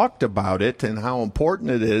only talked about it and how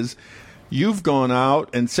important it is, you've gone out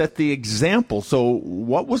and set the example.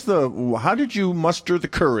 So how did you muster the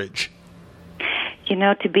courage? You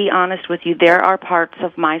know, to be honest with you, there are parts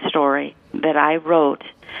of my story that I wrote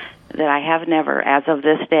that I have never, as of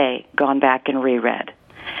this day, gone back and reread,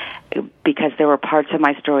 because there were parts of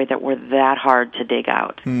my story that were that hard to dig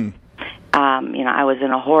out. I was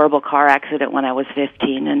in a horrible car accident when I was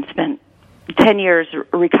 15 and spent 10 years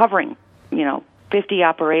recovering, 50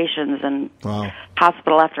 operations and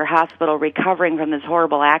hospital after hospital recovering from this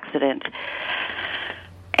horrible accident.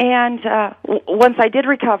 And once I did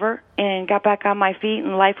recover and got back on my feet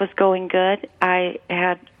and life was going good, I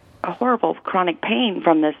had a horrible chronic pain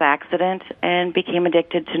from this accident and became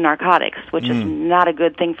addicted to narcotics, which is not a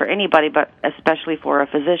good thing for anybody, but especially for a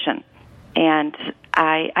physician. And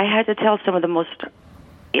I had to tell some of the most,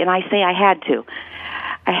 and I say I had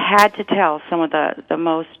to tell some of the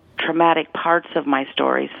most traumatic parts of my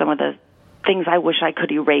story, some of the things I wish I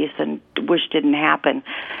could erase and wish didn't happen.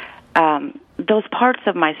 Those parts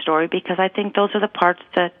of my story, because I think those are the parts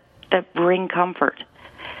that bring comfort.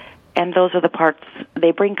 And those are the parts,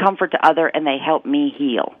 they bring comfort to others and they help me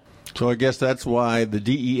heal. So I guess that's why the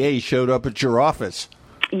DEA showed up at your office.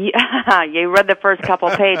 Yeah, you read the first couple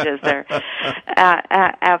pages there.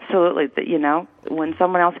 Absolutely. When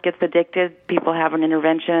someone else gets addicted, people have an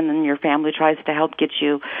intervention and your family tries to help get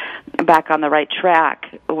you back on the right track.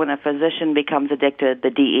 When a physician becomes addicted,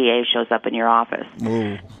 the DEA shows up in your office.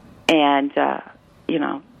 Ooh. And,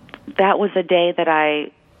 that was a day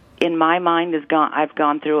that in my mind, I've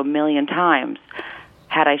gone through a million times.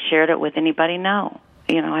 Had I shared it with anybody? No.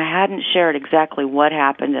 I hadn't shared exactly what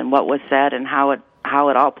happened and what was said and how it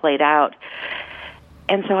all played out.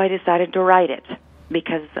 And so I decided to write it,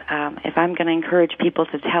 because if I'm going to encourage people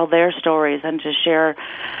to tell their stories and to share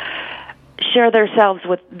themselves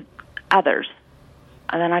with others,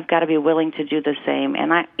 then I've got to be willing to do the same.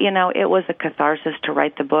 And it was a catharsis to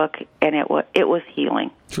write the book, and it was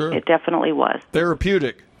healing. Sure. It definitely was.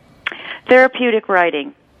 Therapeutic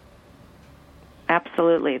writing.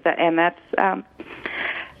 Absolutely. And that's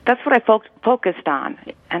what I focused on.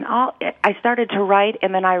 And I started to write,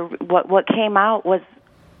 and then what came out was,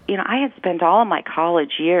 I had spent all of my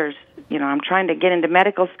college years, I'm trying to get into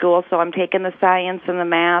medical school, so I'm taking the science and the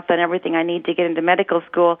math and everything I need to get into medical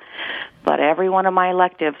school. But every one of my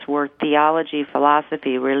electives were theology,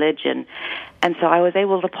 philosophy, religion. And so I was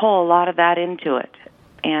able to pull a lot of that into it,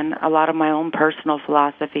 and a lot of my own personal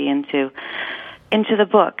philosophy into the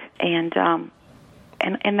book. And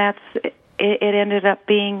that's it ended up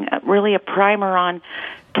being really a primer on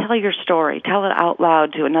tell your story, tell it out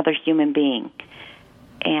loud to another human being.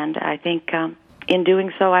 And I think in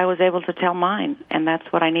doing so, I was able to tell mine, and that's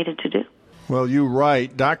what I needed to do. Well, you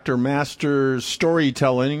write, Dr. Master's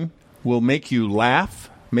storytelling will make you laugh,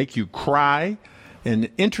 make you cry, and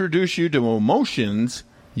introduce you to emotions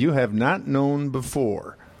you have not known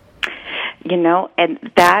before. And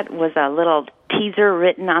that was a little teaser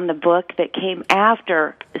written on the book that came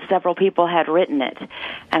after several people had written it.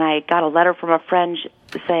 And I got a letter from a friend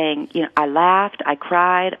saying, I laughed, I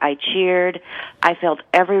cried, I cheered, I felt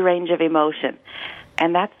every range of emotion.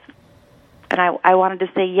 And I wanted to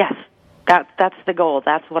say, yes, that's the goal.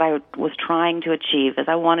 That's what I was trying to achieve, is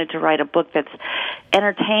I wanted to write a book that's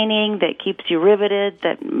entertaining, that keeps you riveted,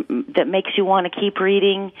 that makes you want to keep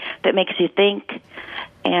reading, that makes you think.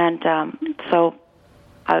 And so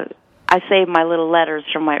I saved my little letters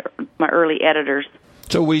from my early editors.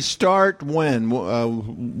 So we start when?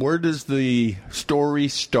 Where does the story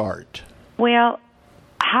start? Well,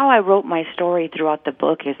 how I wrote my story throughout the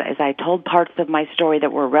book is I told parts of my story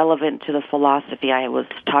that were relevant to the philosophy I was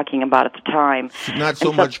talking about at the time. Not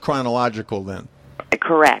so much chronological then.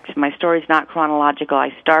 Correct. My story's not chronological.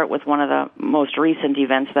 I start with one of the most recent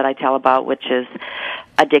events that I tell about, which is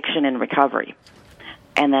addiction and recovery.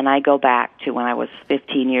 And then I go back to when I was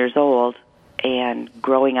 15 years old and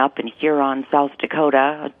growing up in Huron, South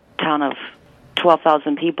Dakota, a town of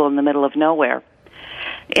 12,000 people in the middle of nowhere,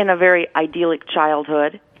 in a very idyllic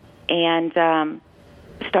childhood, and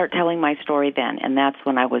start telling my story then. And that's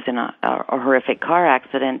when I was in a horrific car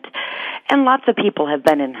accident. And lots of people have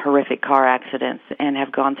been in horrific car accidents and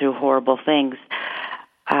have gone through horrible things.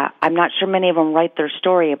 I'm not sure many of them write their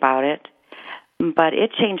story about it, but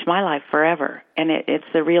it changed my life forever. And it's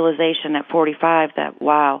the realization at 45 that,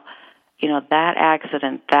 wow, that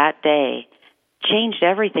accident, that day, changed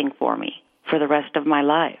everything for me for the rest of my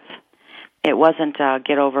life. It wasn't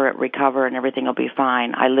get over it, recover, and everything will be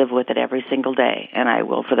fine. I live with it every single day, and I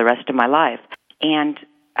will for the rest of my life. And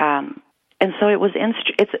so it was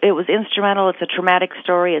instrumental. It's a traumatic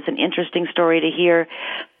story. It's an interesting story to hear,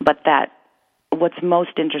 but what's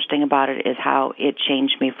most interesting about it is how it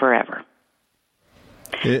changed me forever.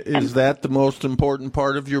 Is that the most important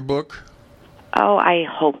part of your book? Oh, I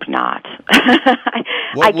hope not.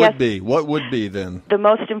 What would be then? The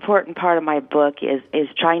most important part of my book is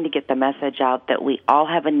trying to get the message out that we all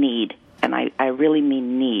have a need, and I really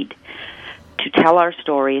mean need, to tell our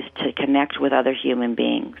stories, to connect with other human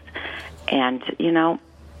beings. And,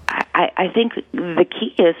 I think the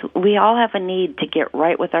key is we all have a need to get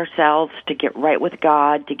right with ourselves, to get right with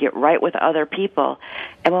God, to get right with other people.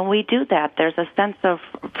 And when we do that, there's a sense of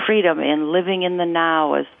freedom in living in the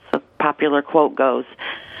now, as the popular quote goes.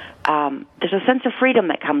 There's a sense of freedom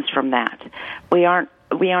that comes from that. We aren't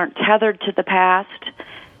tethered to the past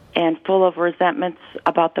and full of resentments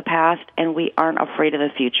about the past, and we aren't afraid of the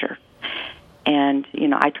future. And,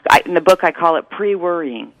 in the book I call it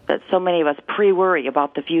pre-worrying, that so many of us pre-worry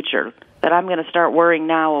about the future, that I'm going to start worrying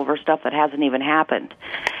now over stuff that hasn't even happened.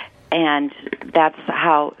 And that's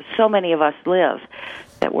how so many of us live,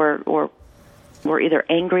 that we're either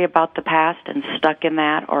angry about the past and stuck in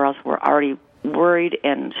that, or else we're already worried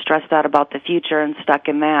and stressed out about the future and stuck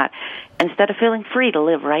in that, instead of feeling free to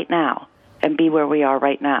live right now and be where we are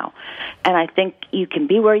right now. And I think you can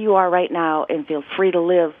be where you are right now and feel free to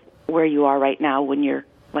live where you are right now when you're,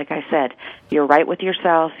 like I said, you're right with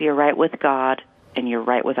yourself, you're right with God, and you're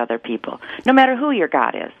right with other people, no matter who your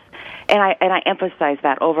God is. And I emphasize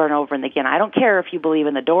that over and over and again. I don't care if you believe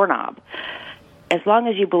in the doorknob. As long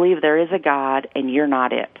as you believe there is a God and you're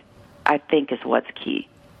not it, I think is what's key.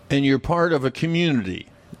 And you're part of a community.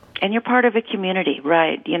 And you're part of a community,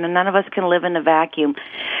 right. None of us can live in a vacuum.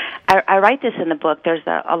 I write this in the book. There's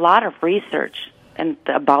a lot of research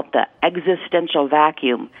about the existential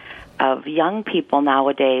vacuum of young people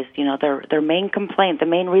nowadays. Their main complaint, the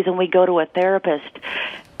main reason we go to a therapist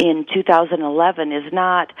in 2011 is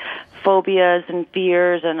not phobias and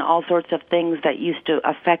fears and all sorts of things that used to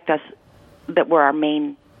affect us, that were our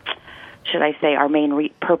main,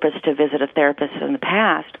 purpose to visit a therapist in the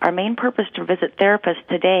past. Our main purpose to visit therapists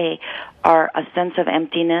today are a sense of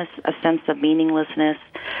emptiness, a sense of meaninglessness,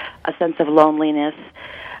 a sense of loneliness.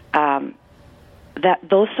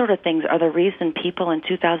 Those sort of things are the reason people in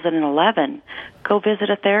 2011 go visit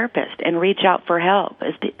a therapist and reach out for help.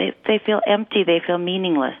 They feel empty, they feel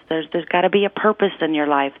meaningless. There's got to be a purpose in your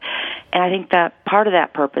life, and I think that part of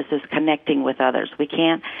that purpose is connecting with others. We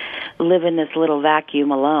can't live in this little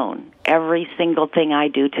vacuum alone. Every single thing I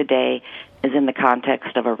do today is in the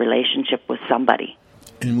context of a relationship with somebody.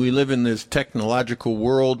 And we live in this technological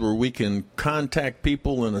world where we can contact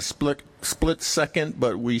people in a split second,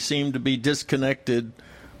 but we seem to be disconnected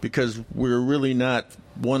because we're really not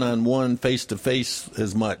one-on-one, face-to-face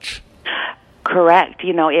as much. Correct.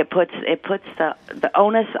 It puts the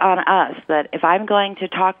onus on us that if I'm going to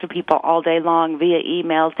talk to people all day long via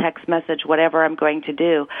email, text message, whatever I'm going to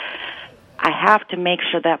do, I have to make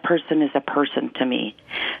sure that person is a person to me,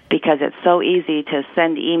 because it's so easy to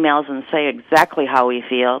send emails and say exactly how we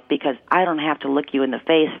feel, because I don't have to look you in the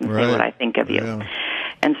face and say what I think of you. Yeah.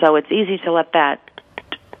 And so it's easy to let that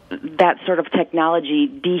sort of technology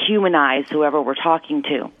dehumanize whoever we're talking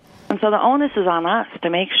to. And so the onus is on us to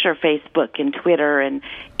make sure Facebook and Twitter and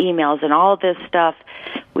emails and all of this stuff,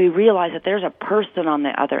 we realize that there's a person on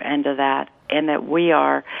the other end of that, and that we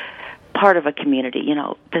are part of a community.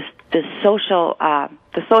 This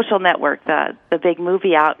social network, the big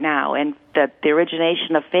movie out now, and the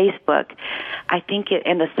origination of Facebook, I think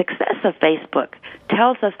and the success of Facebook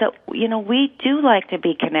tells us that we do like to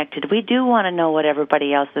be connected. We do want to know what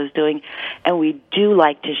everybody else is doing, and we do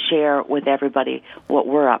like to share with everybody what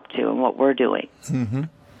we're up to and what we're doing. Mm-hmm.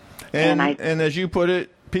 And as you put it,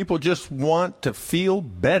 people just want to feel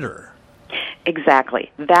better.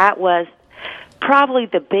 Exactly. That was probably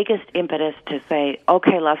the biggest impetus to say,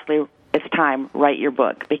 okay, Leslie, it's time, write your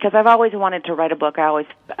book. Because I've always wanted to write a book. I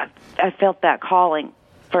felt that calling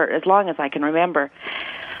for as long as I can remember.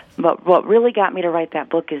 But what really got me to write that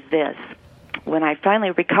book is this. When I finally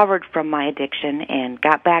recovered from my addiction and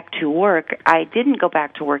got back to work, I didn't go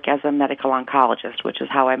back to work as a medical oncologist, which is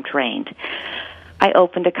how I'm trained. I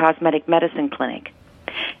opened a cosmetic medicine clinic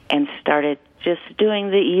and started just doing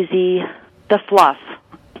the fluff,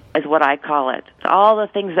 is what I call it. All the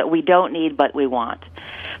things that we don't need but we want.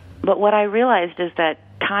 But what I realized is that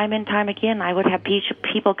time and time again, I would have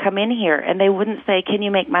people come in here and they wouldn't say, can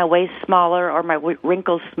you make my waist smaller or my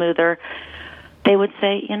wrinkles smoother? They would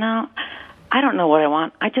say, I don't know what I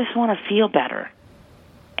want. I just want to feel better.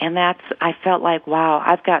 And I felt like, wow,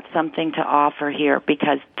 I've got something to offer here,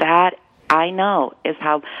 because that, I know, is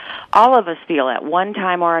how all of us feel at one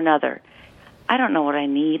time or another. I don't know what I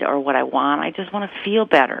need or what I want. I just want to feel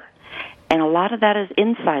better. And a lot of that is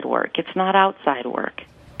inside work. It's not outside work.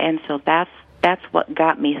 And so that's what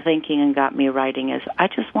got me thinking and got me writing, is I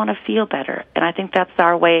just want to feel better. And I think that's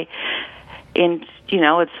our way in,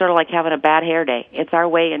 it's sort of like having a bad hair day. It's our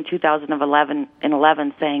way in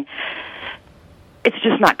 2011 saying, it's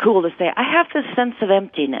just not cool to say, I have this sense of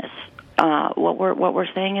emptiness. What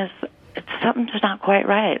we're saying is, something's not quite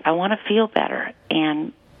right. I want to feel better.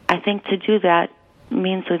 And I think to do that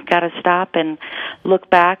means we've got to stop and look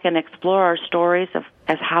back and explore our stories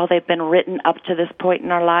as how they've been written up to this point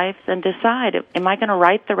in our lives, and decide, am I going to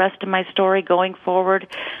write the rest of my story going forward,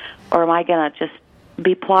 or am I going to just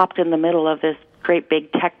be plopped in the middle of this great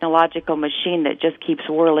big technological machine that just keeps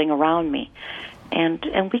whirling around me? And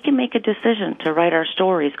we can make a decision to write our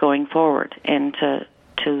stories going forward, and to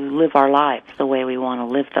live our lives the way we want to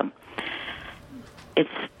live them.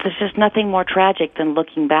 There's just nothing more tragic than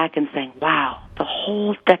looking back and saying, wow, the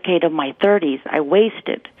whole decade of my 30s I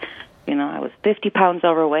wasted. I was 50 pounds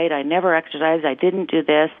overweight. I never exercised. I didn't do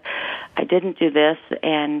this.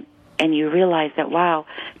 And you realize that, wow,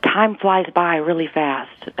 time flies by really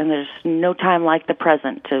fast, and there's no time like the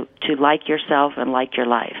present to like yourself and like your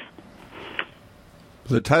life.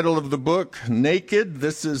 The title of the book, Naked,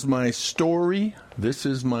 This Is My Story, This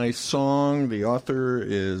Is My Song. The author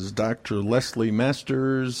is Dr. Leslie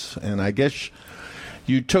Masters, and I guess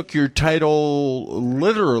you took your title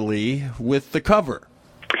literally with the cover.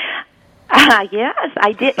 Yes,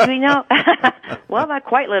 I did. Well, not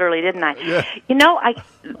quite literally, didn't I? Yeah.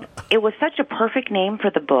 It was such a perfect name for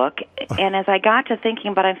the book, and as I got to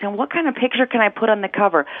thinking about it, I'm saying, what kind of picture can I put on the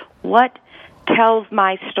cover? What tells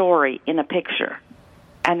my story in a picture?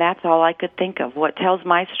 And that's all I could think of. What tells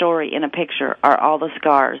my story in a picture are all the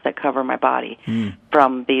scars that cover my body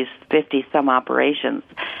from these 50-some operations.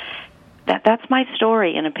 That's my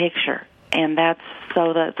story in a picture. And that's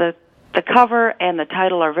so the cover and the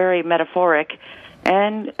title are very metaphoric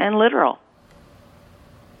and literal.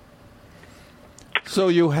 So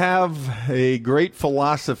you have a great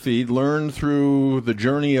philosophy learned through the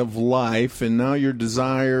journey of life, and now your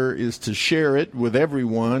desire is to share it with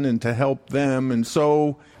everyone and to help them. And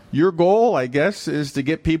so your goal, I guess, is to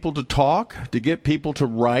get people to talk, to get people to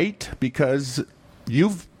write, because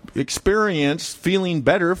you've experienced feeling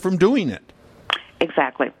better from doing it.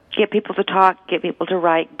 Exactly. Get people to talk, get people to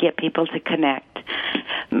write, get people to connect.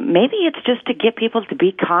 Maybe it's just to get people to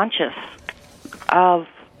be conscious of,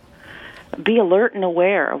 be alert and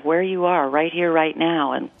aware of where you are right here, right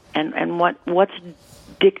now, and what's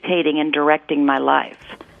dictating and directing my life.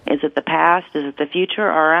 Is it the past? Is it the future?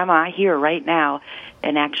 Or am I here right now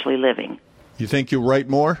and actually living? You think you'll write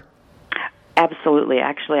more? Absolutely.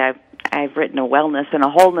 Actually, I've written a wellness and a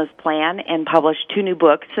wholeness plan and published 2 new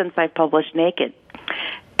books since I published Naked.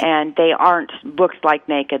 And they aren't books like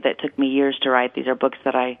Naked that took me years to write. These are books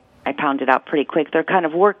that I pounded out pretty quick. They're kind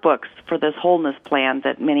of workbooks for this wholeness plan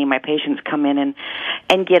that many of my patients come in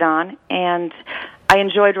and get on. And I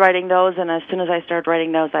enjoyed writing those, and as soon as I started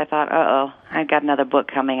writing those, I thought, I've got another book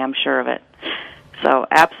coming, I'm sure of it. So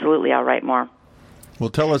absolutely, I'll write more. Well,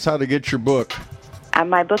 tell us how to get your book.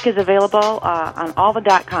 My book is available on all the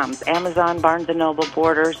 .coms, Amazon, Barnes & Noble,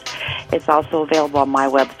 Borders. It's also available on my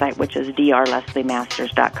website, which is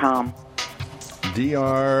drlesliemasters.com.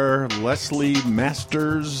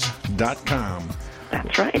 drlesliemasters.com.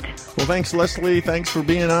 That's right. Well, thanks, Leslie. Thanks for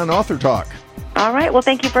being on AuthorTalk. All right. Well,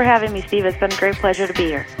 thank you for having me, Steve. It's been a great pleasure to be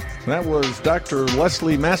here. That was Dr.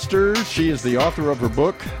 Leslie Masters. She is the author of her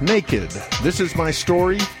book, Naked. This is my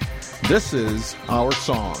story. This is our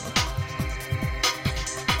song.